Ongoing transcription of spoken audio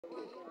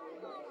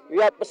We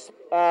have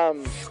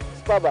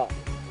SPABA,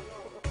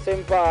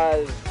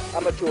 St.Paul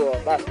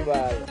Amateur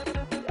Basketball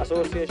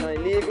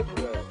Association League.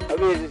 I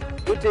mean,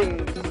 do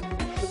things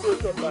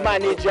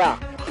manager,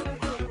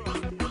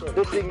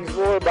 do things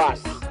world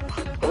boss.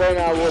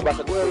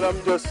 Well,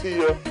 I'm just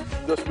here,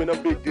 just been a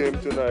big game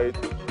tonight.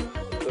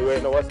 So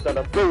right now I stand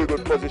a very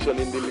good position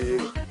in the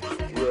league.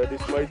 Yeah,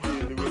 this is my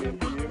team, the winning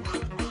team.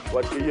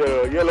 Watch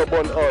the yellow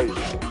bun eyes.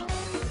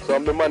 So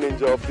I'm the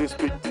manager of this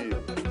big team.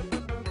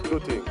 Two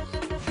things.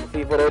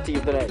 Feel for our team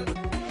tonight?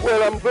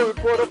 Well, I'm very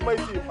proud of my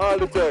team all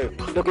the time.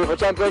 Looking for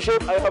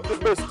championship? I have the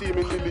best team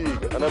in the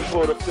league, and I'm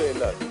proud of saying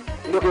that.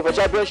 You looking for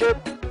championship?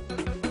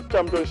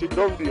 Championship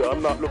done deal. I'm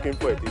not looking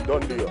for it. It's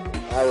done deal.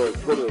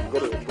 Alright, good.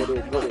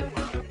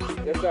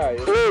 Yes, sir.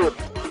 Good.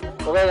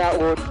 Okay, now,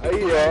 good. I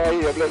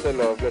hear. Bless the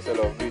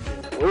love, beating.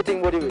 What do you think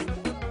about the win?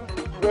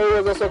 Well,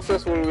 it was a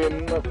successful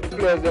win.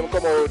 Players them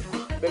come out,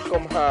 they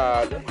come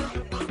hard.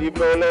 Even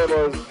though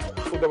Lemons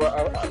put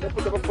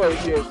up a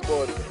fight, yes,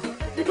 but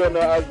you don't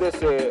know, as they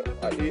say,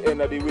 at the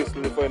end of the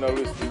whistle, the final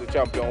whistle, the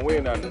champion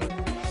win, and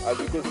as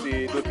you could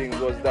see, Duttings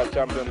was that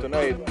champion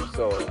tonight.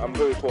 So I'm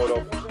very proud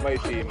of my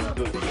team,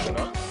 Duttings, you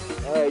know.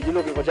 Alright, you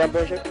looking for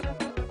championship?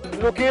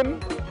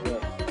 Looking? Yeah.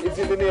 It's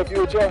in the near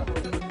future.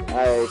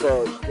 Alright,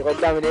 so you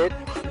can dominate?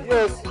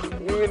 Yes,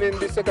 we win in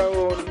the second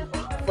round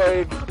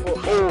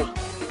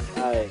 5-0.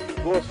 Alright.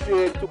 Go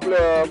straight to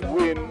playoff,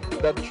 win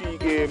that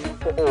 3-game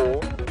for 0,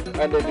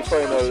 and then the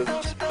finals.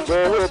 We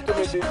hope to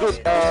make the good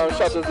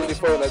shatters in the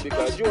final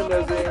because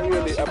juniors ain't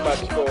really a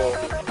match for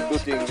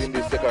Duttings in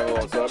the second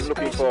round. So I'm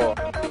looking for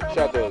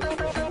shatters,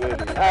 really.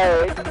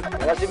 Alright,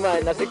 that's the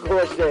man, that's the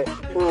coach there.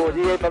 Oh,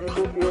 you hear from me?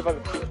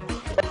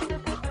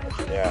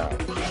 Yeah.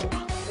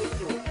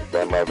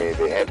 That might be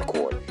the head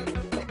coach.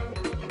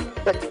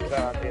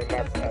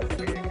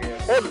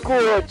 Head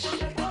coach.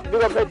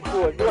 Big up head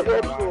coach.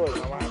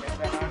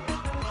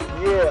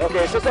 Yeah,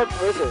 okay, so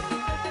listen.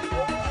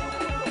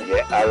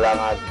 Yeah, along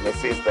as my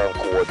assistant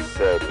coach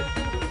said,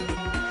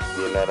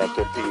 you know, the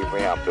two teams we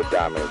have to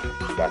damage.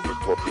 That's the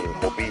two teams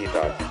who beat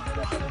us.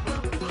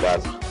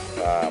 That's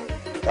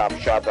Top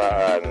Shotter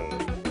and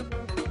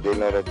the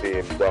other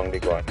team down the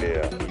gun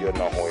there. You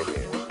know who it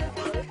is.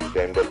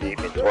 Then they beat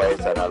me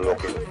twice and I'm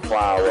looking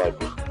forward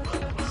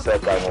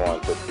second one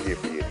to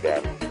defeat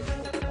them.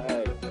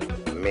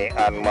 Alright. Me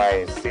and my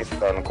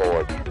assistant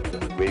coach,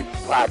 we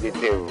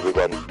positive we're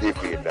going to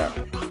defeat them.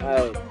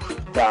 Alright.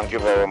 Thank you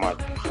very much.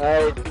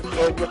 Alright.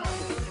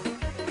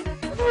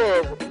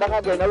 Oh, back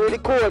again, I really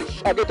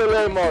coach. I get to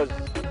learn more.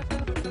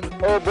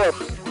 Oh, boss.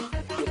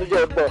 This is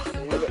your boss.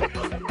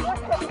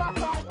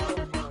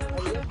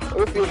 How do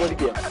you feel about the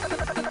game?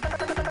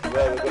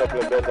 Well, we're going to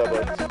play better,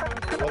 but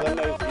it was a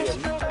nice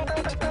game.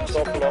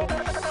 Tough luck.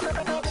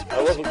 I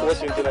wasn't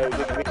coaching tonight.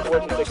 The coach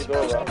will take it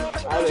over.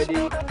 Already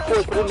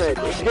coach for the night.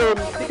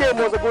 The game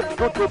was a good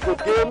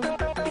game.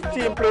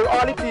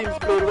 All the teams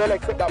played well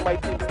except that my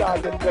team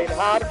started playing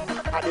hard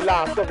at the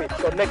last of it.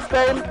 So next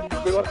time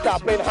we're going to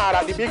start playing hard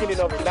at the beginning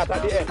of it, not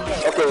at the end.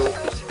 Okay,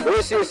 where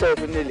you see yourself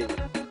in the league?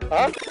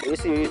 Huh? Where you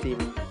see your team?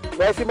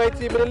 Where I see my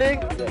team in the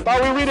league? Yeah.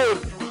 But we winning.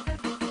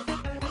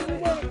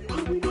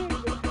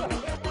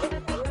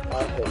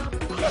 Okay.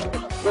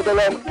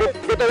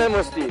 Get the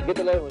lemon, Steve. Get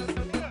the lemon.